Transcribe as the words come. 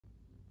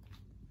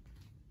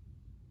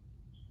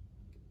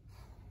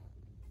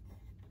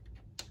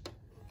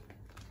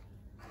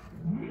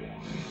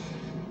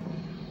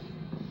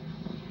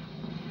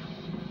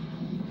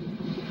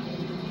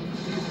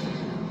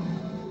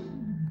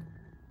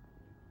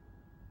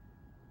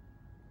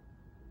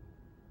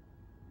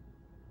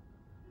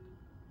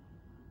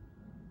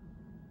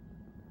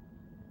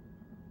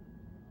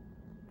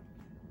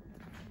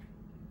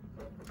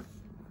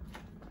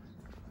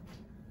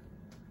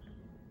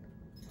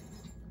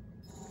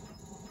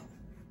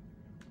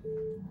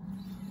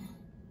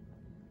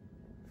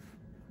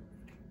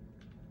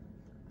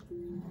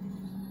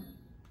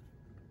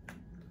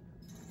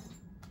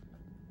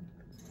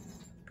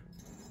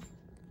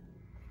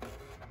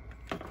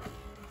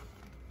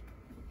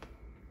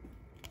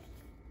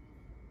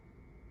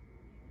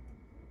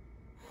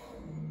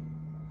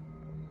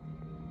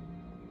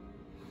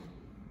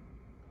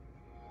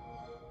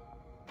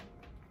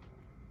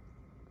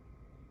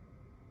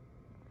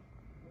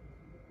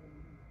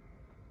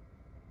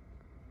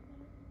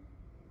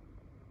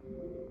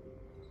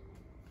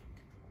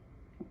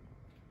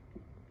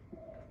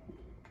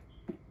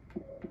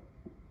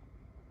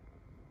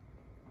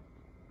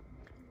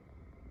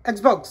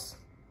Xbox.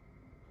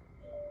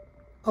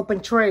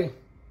 Open tray.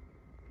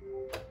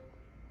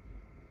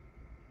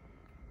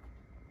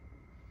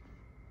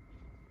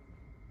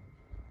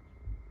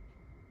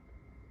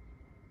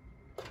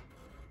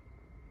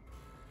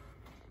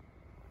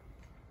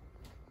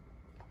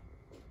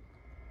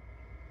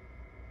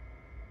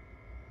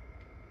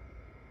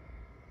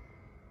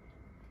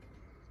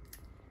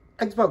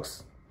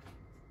 Xbox.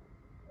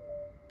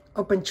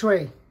 Open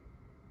tray.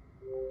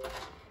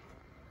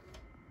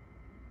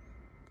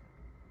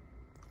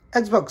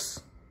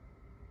 Xbox.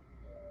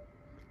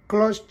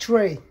 Close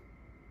tray.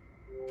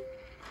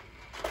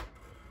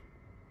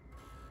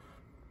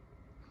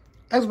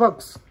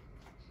 Xbox.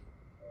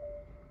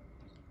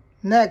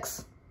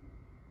 Next.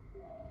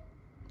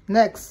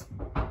 Next.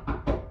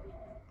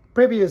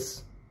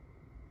 Previous.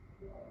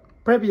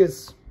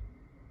 Previous.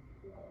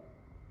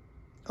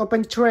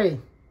 Open tray.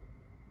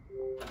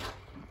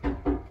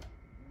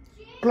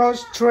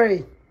 Close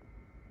tray.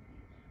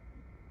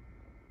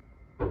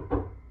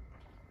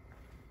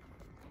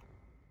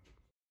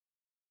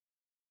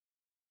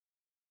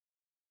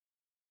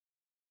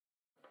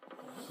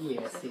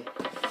 Here, see,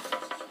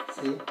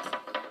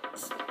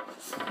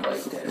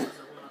 right there,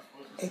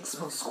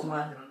 Xbox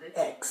One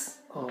X.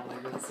 Oh my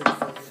God, it's so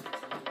exciting.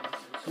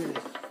 Really.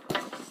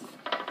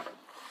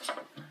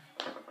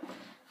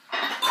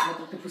 I'm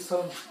going to put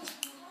some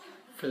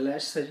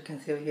flash so you can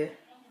see over here.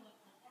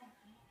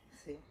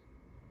 See.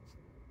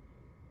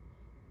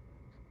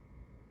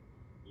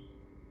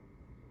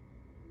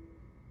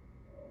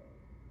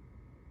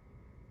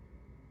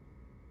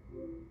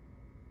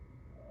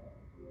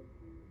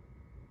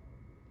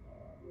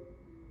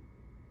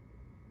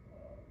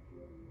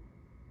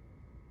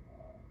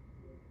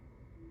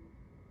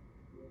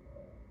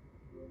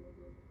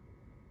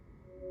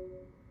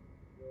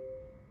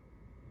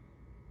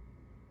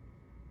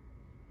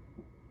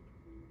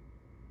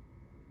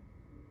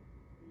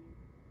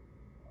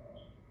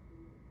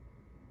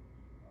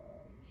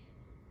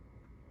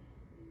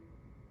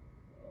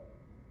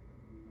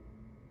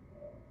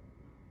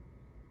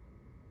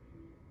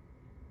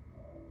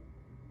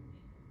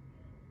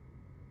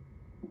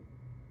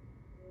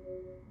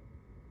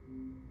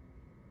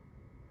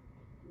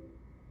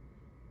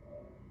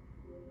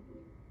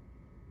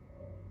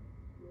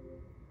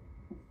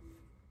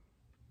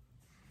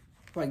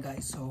 Right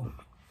guys, so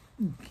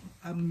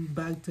I'm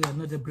back to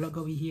another vlog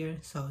over here.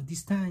 So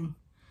this time,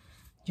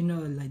 you know,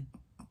 like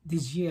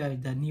this year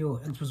the new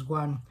Xbox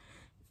One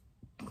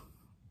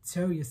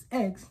Series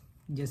X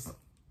just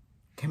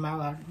came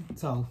out,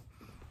 so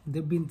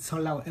they've been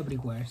sold out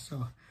everywhere.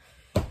 So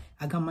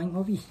I got mine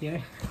over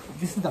here.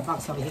 This is the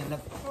box over here.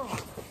 Look,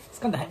 it's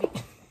kind of heavy.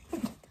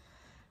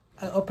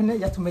 I opened it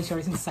just to make sure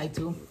it's inside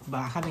too, but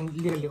I haven't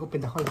literally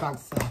opened the whole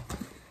box. So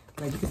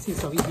like you can see,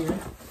 it's over here.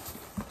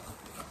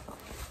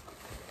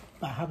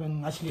 But I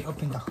haven't actually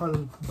opened the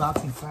whole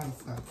box inside.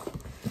 So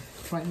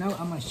right now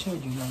I'm gonna show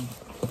you, like,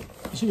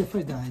 I'll show you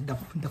first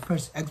the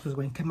first Xbox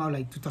when it came out,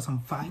 like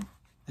 2005,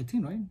 I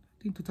think, right?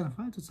 I think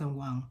 2005,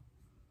 2001.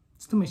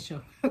 Just to make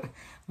sure.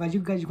 But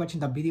you guys watching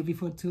the video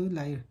before too,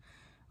 like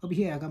over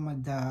here I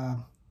got the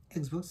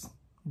Xbox.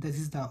 This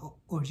is the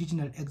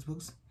original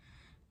Xbox.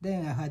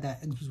 Then I had the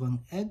Xbox One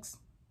X,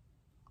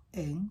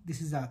 and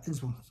this is the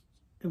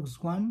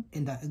Xbox One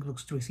and the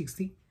Xbox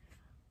 360.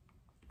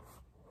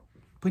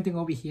 Pointing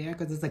over here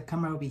because there's a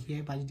camera over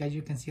here, but as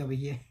you can see over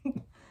here,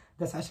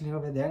 that's actually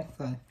over there.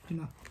 So you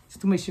know, just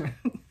to make sure.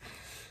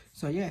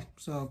 So yeah,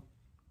 so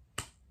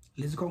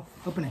let's go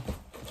open it.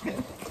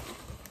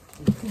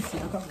 You can see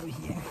I got over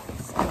here.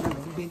 It's kind of a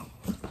little bit.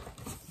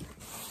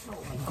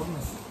 Oh my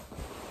goodness!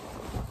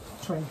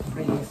 Trying to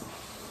break this.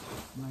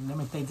 Let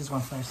me take this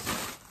one first.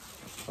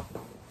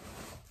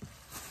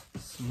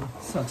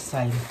 So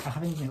excited! I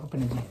haven't even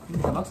opened it yet. The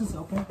box is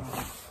open.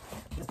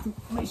 Just to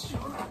make sure.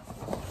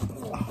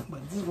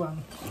 But this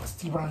one is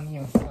still brand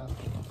new. So.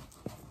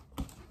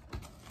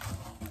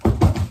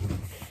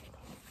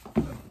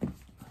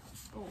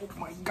 Oh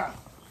my God,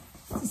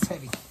 this is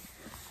heavy.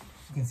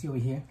 You can see over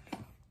here.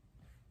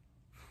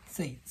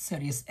 Say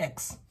Series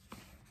X.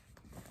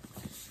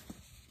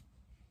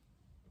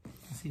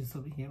 You see this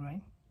over here,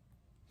 right?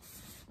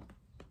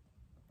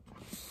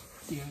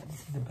 Here, this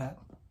is the back.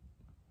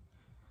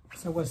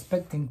 So we're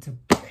expecting to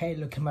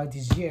Halo come out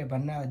this year,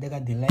 but now they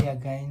got delay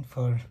again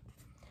for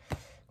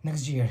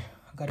next year.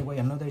 I gotta wait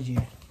another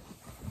year.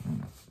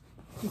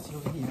 You see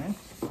over here, right?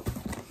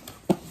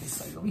 This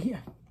side over here.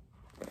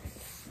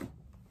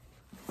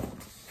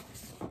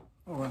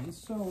 Alright,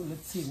 so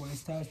let's see where it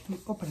starts to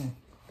open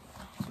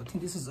it. So I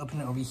think this is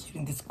opening over here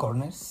in this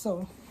corner.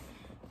 So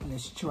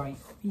let's try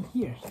over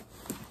here.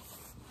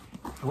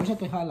 I wish I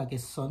could have like a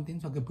something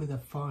so I could put the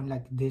phone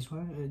like this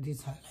one, or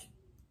this like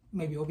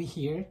maybe over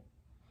here,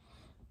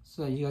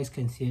 so you guys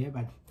can see it.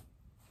 But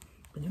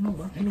you know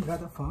what? Let me grab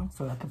the phone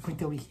so I can put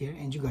it over here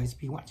and you guys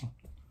be watching.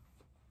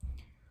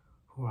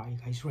 Alright, you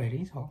guys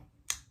ready? So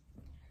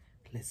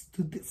let's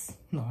do this.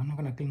 No, I'm not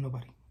gonna kill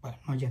nobody, but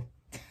not yet.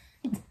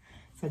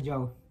 It's a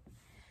joke.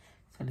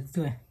 So let's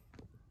do it.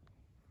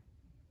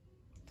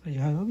 So you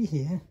have over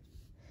here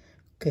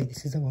Okay,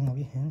 this is the one over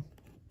here.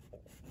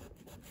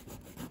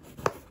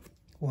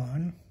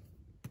 1,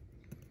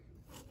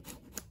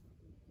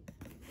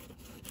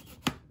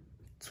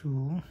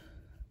 2.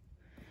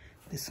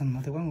 There's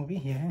another one over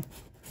here,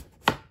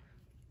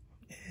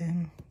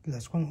 and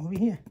last one over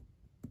here.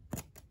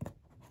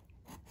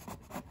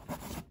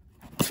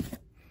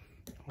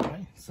 All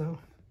right, so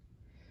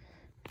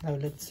now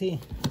let's see.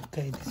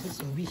 Okay, this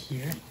is over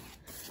here.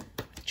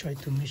 Try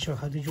to measure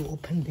how do you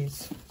open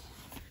this.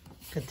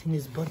 I think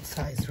it's both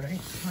sides, right?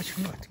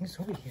 Actually, no, I think it's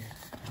over here.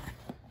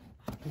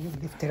 Do you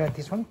lift it up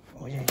this one?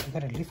 Oh yeah, you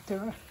gotta lift it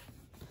up.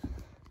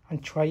 I'm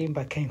trying,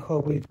 but I can't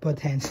hold with both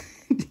hands.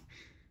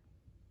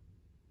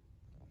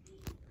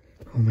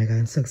 Oh my god,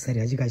 I'm so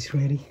excited. Are you guys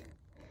ready?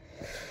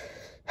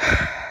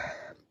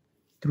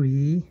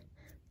 3,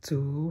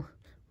 2,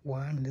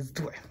 1, let's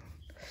do it.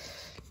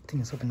 I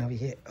think it's open over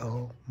here.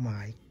 Oh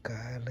my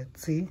god,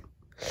 let's see.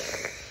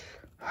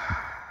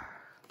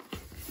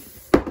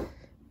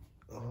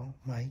 Oh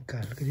my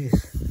god, look at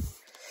this.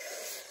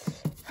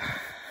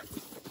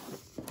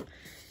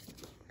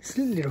 It's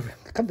a little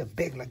kind of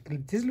big, like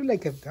this look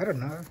like a, I don't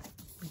know,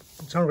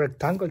 some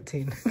rectangle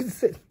thing.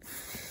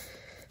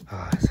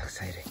 Oh, it's so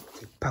exciting.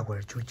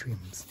 Power your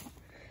dreams.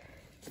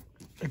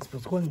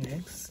 Xbox One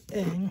X,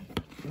 and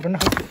I don't know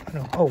how to, I don't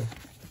know, oh,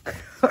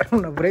 I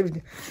don't know, but I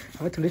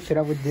want to lift it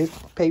up with this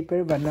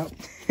paper, but no,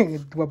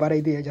 do a bad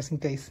idea just in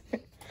case.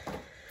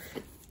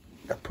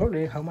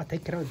 Probably how am I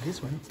take it out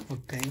this one?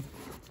 Okay,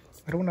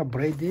 I don't want to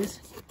break this,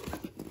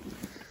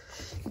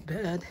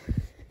 but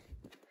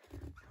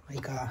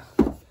like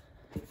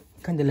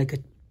kind of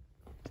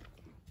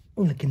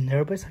like a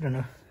nervous, I don't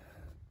know.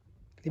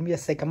 Give me a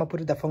sec, I'm gonna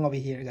put the phone over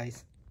here,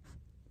 guys.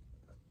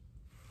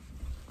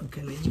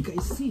 Okay, let you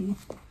guys see.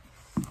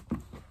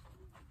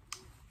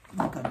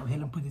 I'm gonna go ahead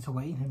and put this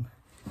away. I'm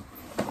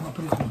gonna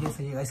put it over here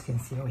so you guys can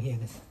see over here.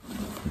 This, oh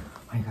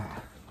my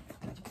god,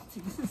 as you can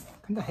see, this is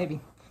kind of heavy.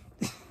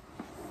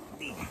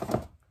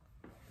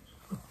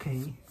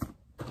 Okay.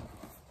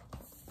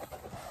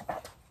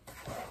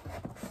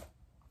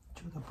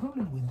 So the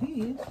problem with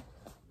this,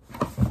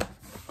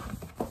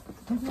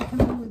 what's the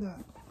problem with that?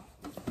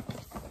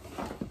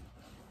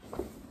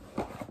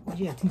 Oh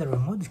yeah, I think the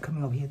remote is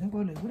coming over here. Then go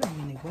like, wait a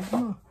minute, what's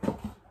more?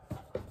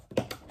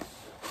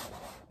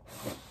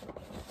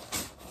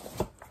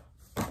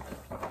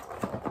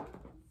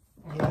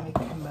 Yeah, I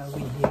come back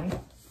with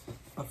here.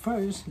 But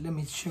first, let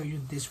me show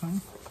you this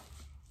one.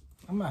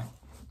 Come on.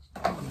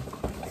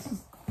 This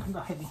is kind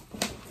of heavy.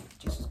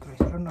 Jesus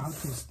Christ, I don't know how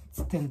to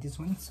stand this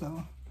one.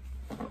 So,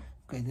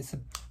 okay, there's a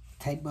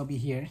type over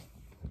here.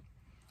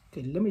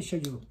 Okay, let me show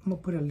you. I'm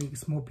gonna put a little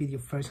small video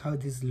first how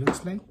this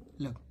looks like.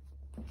 Look.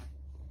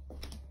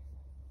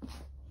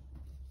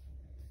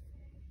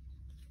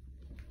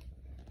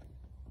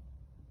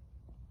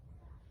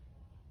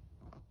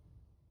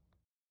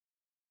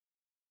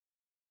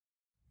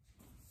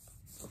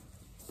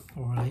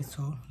 Alright,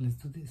 so let's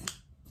do this.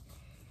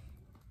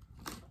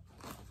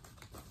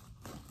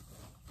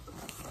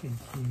 Okay,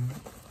 here.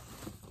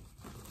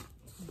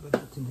 But I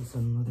think there's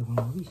another one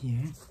over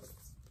here.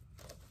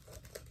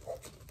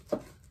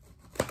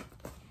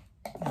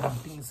 And I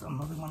think it's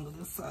another one on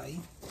the side.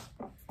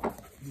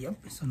 Yep,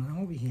 it's another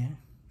one over here.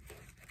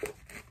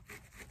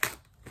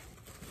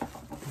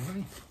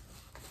 Alright.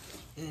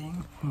 And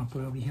I'm gonna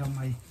put it over here on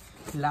my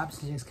lap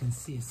so you guys can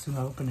see as soon as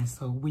I open it.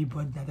 So we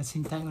bought that at the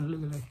same time and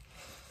look like.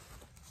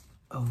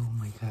 Oh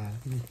my god,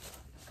 look at this.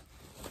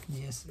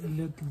 Yes,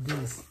 look at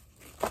this.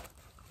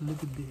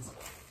 Look at this.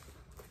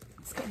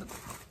 It's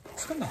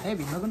kind of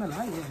heavy, not gonna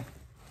lie, yeah.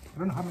 I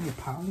don't know how many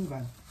pounds,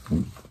 but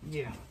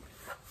yeah.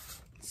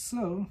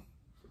 So,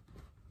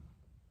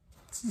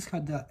 this is how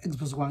the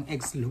Xbox One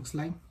X looks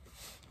like.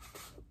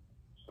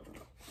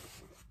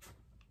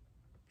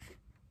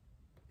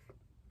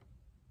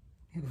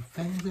 Yeah, the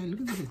fans there,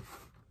 look at this. You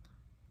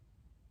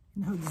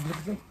know how this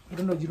looks like? I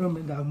don't know if you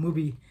remember the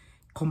movie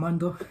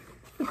Commando.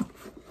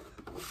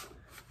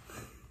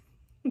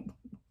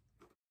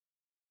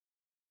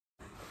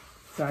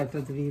 So I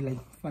thought to be like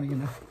funny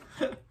enough.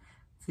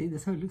 See,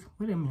 that's how it looks.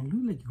 Wait a minute, it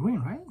looks like green,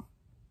 right?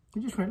 I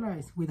just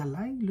realized with a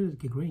light, it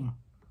looks like green.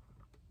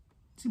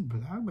 It's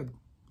black, but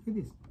look at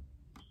this,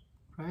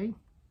 right?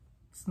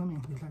 It's not me,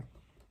 it's like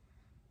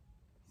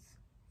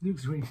it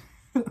looks green.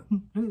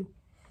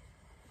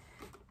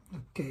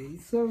 Okay,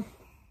 so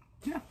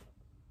yeah.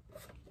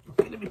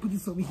 Okay, let me put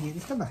this over here.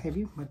 It's kind of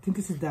heavy, but I think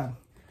this is the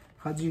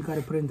how do you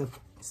gotta put in the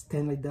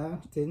stand like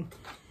that thing,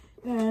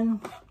 and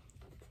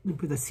you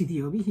put the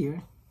CD over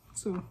here.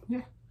 So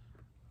yeah,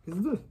 it's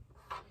good.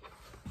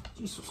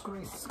 Jesus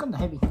Christ, it's kind of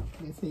heavy.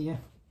 Let's say yeah.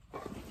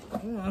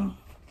 I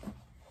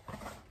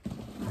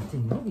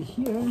think over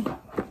here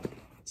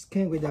it's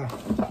came with a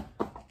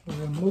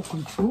remote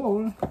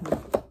control.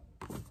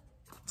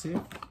 See,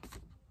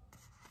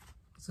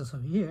 it's also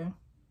over here.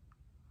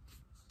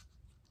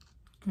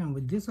 And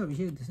with this over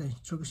here, this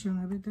instruction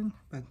and everything.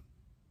 But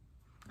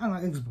I'm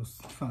an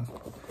Xbox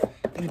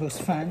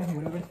fan,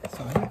 whatever.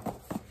 So yeah.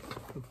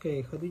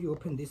 Okay, how do you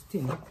open this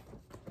thing?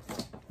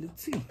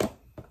 Let's see.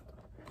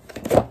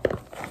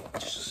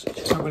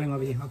 struggling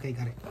over here. Okay,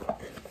 got it.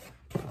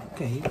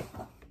 Okay,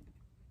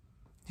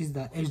 this is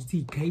the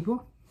HD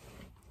cable,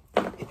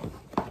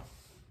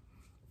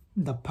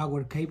 the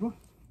power cable,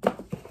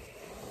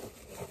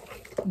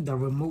 the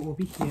remote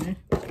over here,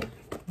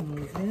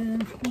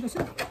 and that's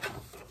it.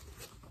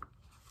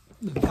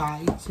 The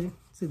guide, see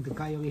the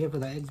guide over here for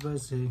the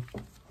Xbox.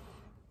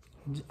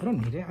 I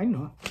don't need it, I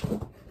know.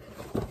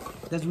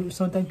 That's what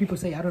sometimes people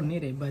say I don't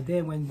need it, but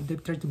then when they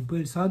try to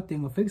build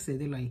something or fix it,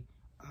 they're like,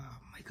 oh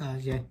my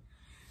gosh, yeah,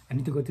 I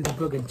need to go to the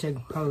book and check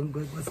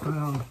what's going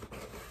on.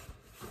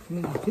 I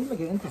mean, it feels like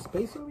an empty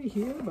space over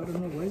here, but I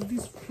don't know what is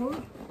this for.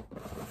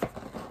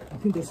 I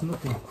think there's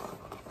nothing.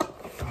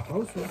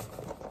 Also,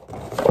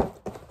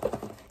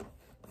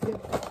 yep,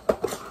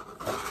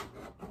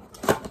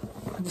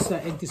 this is an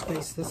empty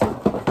space. That's it.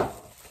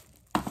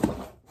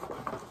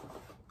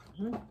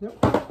 Yep.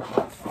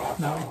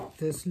 Now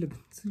this look.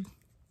 See?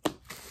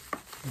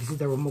 This is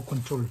the remote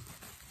control.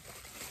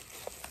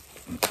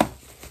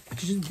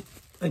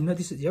 I know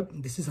this is, yep,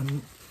 this is a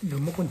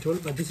remote control,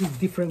 but this is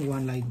different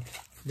one, like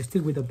they're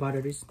still with the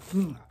batteries.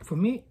 For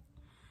me,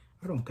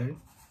 I don't care,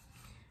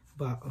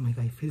 but oh my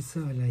god, it feels so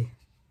like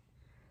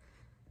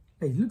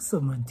it looks so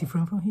much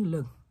different from here.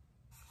 Look,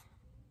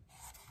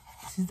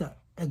 this is the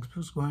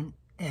Xbox One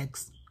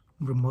X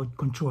remote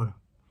control.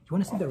 You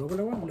want to see the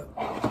regular one? Look,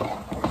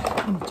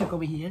 let me check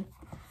over here.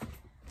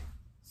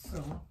 So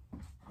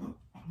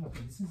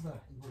okay, this is the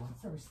One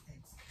Series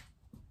X.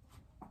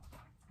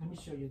 Let me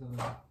show you the.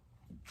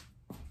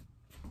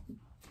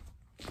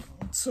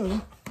 So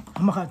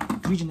I'm gonna have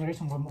 3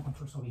 generations remote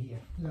controls over here.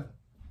 Look,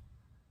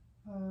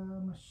 I'm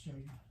gonna show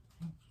you.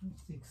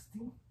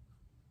 16.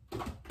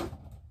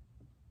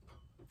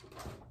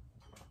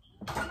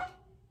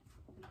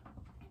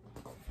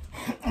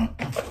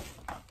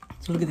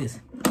 So look at this.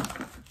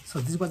 So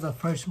this was the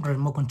first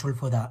remote control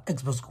for the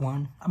Xbox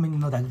One. I mean,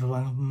 not the Xbox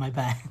One, my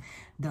bad.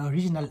 The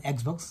original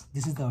Xbox.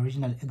 This is the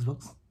original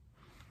Xbox,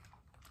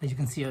 as you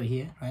can see over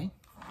here, right?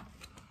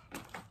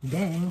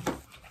 Then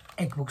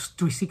Xbox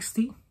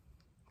 360.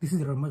 This is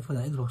the remote for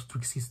the Xbox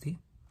 360.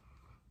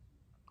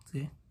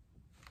 See?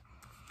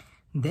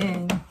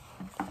 Then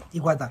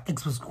it was the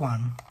Xbox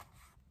One.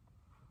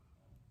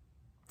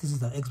 This is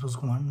the Xbox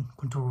One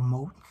control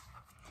remote.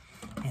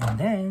 And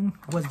then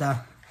was the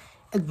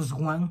Xbox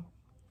One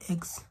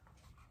X.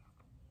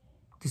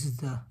 This is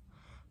the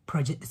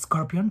Project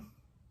Scorpion.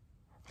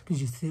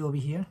 As you see over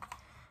here.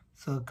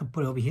 So I can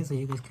put it over here so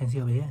you guys can see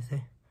over here.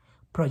 See?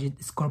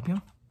 Project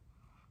Scorpion.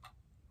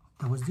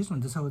 That was this one.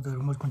 This was the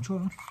remote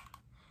control.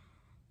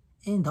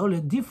 And the only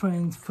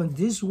difference from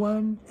this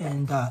one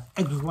and the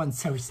Xbox One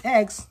Series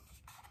X,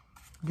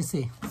 you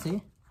see,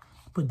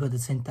 put both at the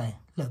same time.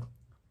 Look,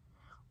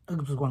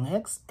 Xbox One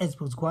X,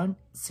 Xbox One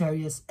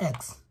Series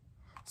X.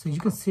 So you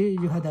can see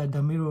you have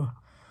the mirror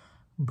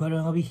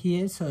button over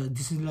here. So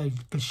this is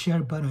like the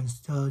share button.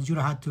 So you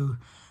don't have to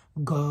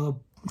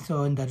go.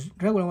 So in the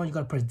regular one, you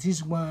gotta press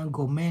this one,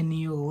 go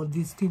menu, all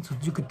these things. So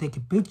you can take a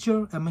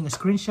picture, I mean a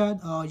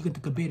screenshot, or you can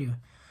take a video.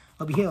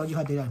 Over here, all you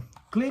have to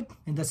click,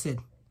 and that's it.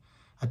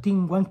 I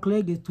think one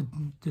click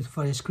is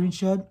for the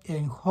screenshot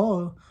and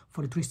hold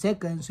for the 3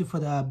 seconds for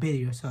the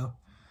video. So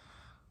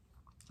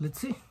let's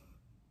see.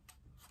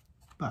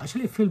 But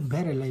actually, it feels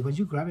better. Like when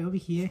you grab it over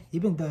here,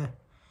 even the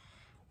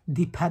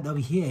D-pad over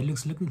here, it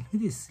looks look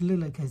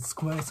like a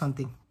square or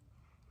something.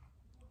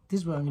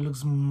 This one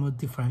looks more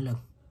different. Look,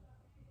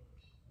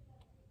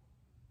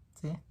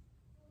 see.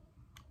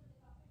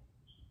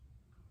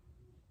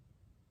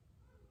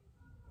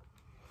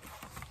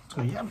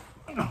 So yeah.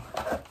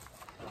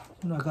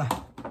 Oh my god,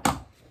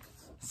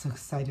 so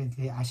excited.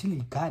 They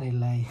actually got it.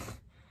 Like,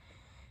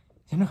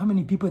 you know how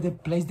many people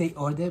that place they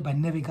order but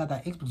never got the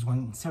Xbox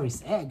One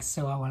Series X?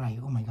 So I was like,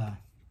 oh my god,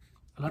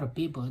 a lot of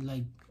people.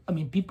 Like, I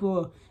mean,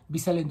 people be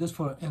selling those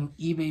for on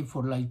eBay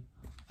for like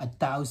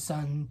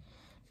 1,000,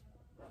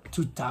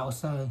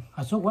 2,000.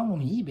 I saw one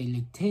on eBay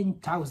like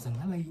 10,000.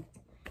 I'm like,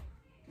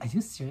 are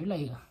you serious?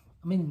 Like,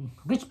 I mean,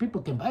 rich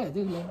people can buy it.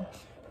 They're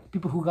like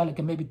people who got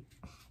like maybe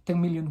 $10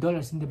 million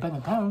in the bank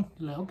account.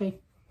 Like, okay.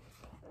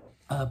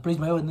 Praise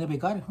my own never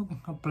got it.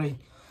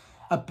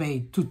 I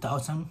paid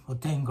 2,000 or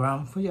 10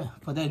 grand for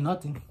that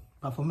nothing.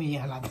 But for me,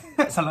 yeah, like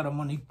that's a lot of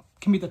money.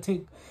 Give me the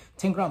 10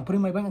 grand, put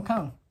in my bank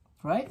account,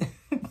 right?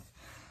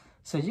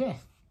 So yeah.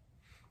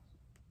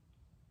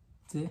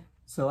 See?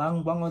 So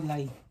I'm one of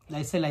like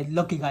say like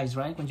lucky guys,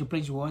 right? When you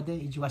place your order,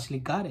 you actually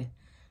got it.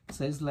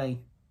 So it's like,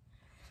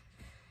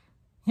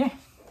 yeah.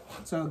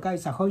 So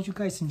guys, I hope you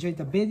guys enjoyed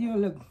the video.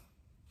 Look,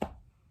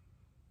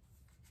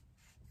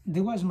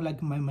 there was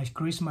like my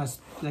Christmas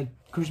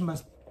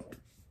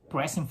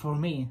present for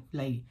me,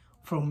 like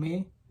from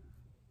me,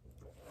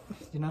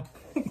 you know,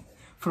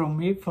 from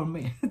me.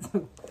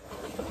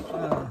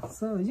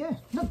 So yeah,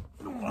 look,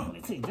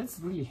 let's see, that's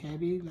really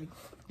heavy. Like,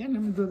 yeah,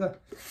 let me do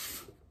that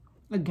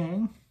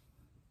again.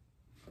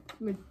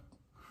 Like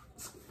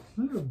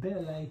a little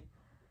bit, like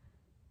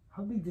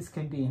how big this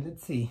can be.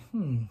 Let's see. I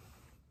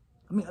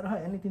mean, I don't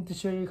have anything to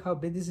show you how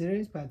big this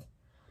is, but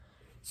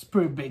it's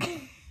pretty big.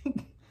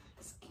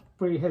 It's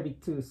pretty heavy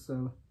too.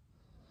 So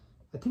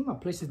I think my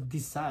place is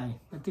this side.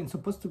 I think it's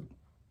supposed to.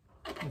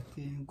 I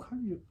think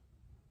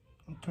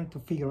I'm trying to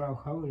figure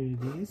out how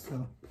it is.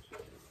 So,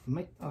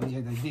 oh yeah,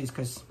 like this,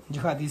 because you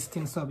have these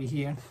things over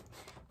here.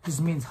 This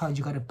means how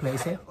you gotta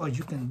place it, or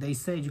you can. They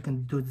say you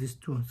can do this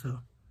too. So,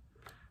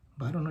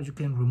 but I don't know. You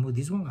can remove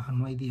this one. I have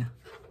no idea.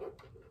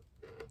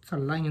 It's a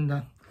line in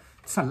the.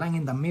 It's a line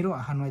in the middle.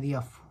 I have no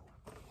idea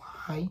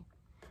why.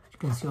 You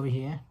can see over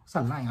here. It's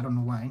a line. I don't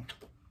know why.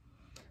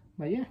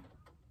 But yeah.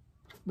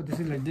 But this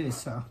is like this.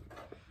 So I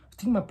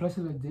think my place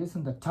is like this,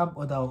 on the top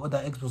of the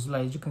Xbox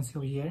Live. You can see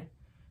over here,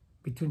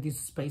 between this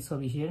space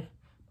over here.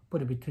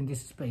 Put it between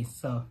this space.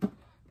 So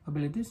I'll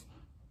be like this.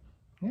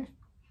 Yeah.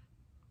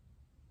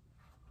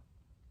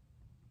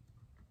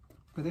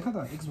 But they have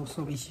the Xbox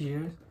over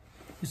here.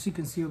 As you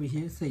can see over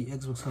here, say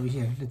Xbox over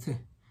here. Let's say.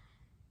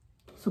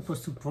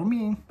 Supposed to, for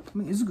me, I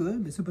mean, it's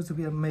good. It's supposed to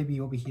be maybe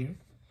over here.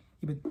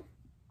 Even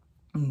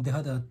they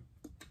had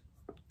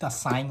the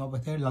sign over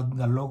there, like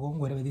the logo,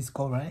 whatever it is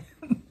called, right?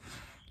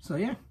 So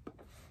yeah.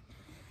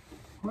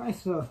 Right,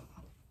 so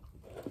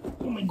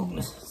oh my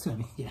goodness,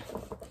 sorry, yeah.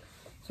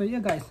 So yeah,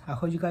 guys, I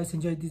hope you guys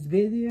enjoyed this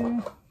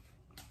video.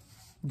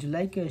 If you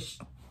like it,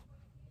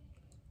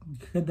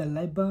 hit the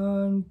like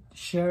button,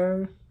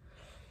 share,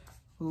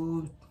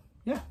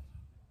 yeah.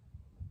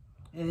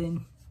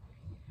 And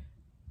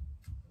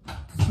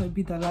this might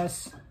be the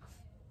last.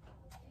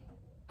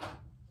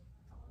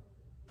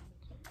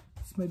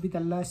 This might be the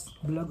last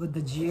vlog of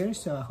the year.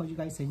 So I hope you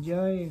guys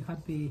enjoy.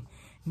 Happy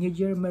New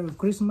Year, Merry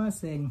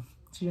Christmas, and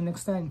see you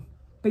next time.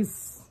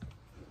 Peace.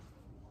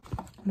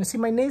 Wanna see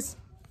my niece?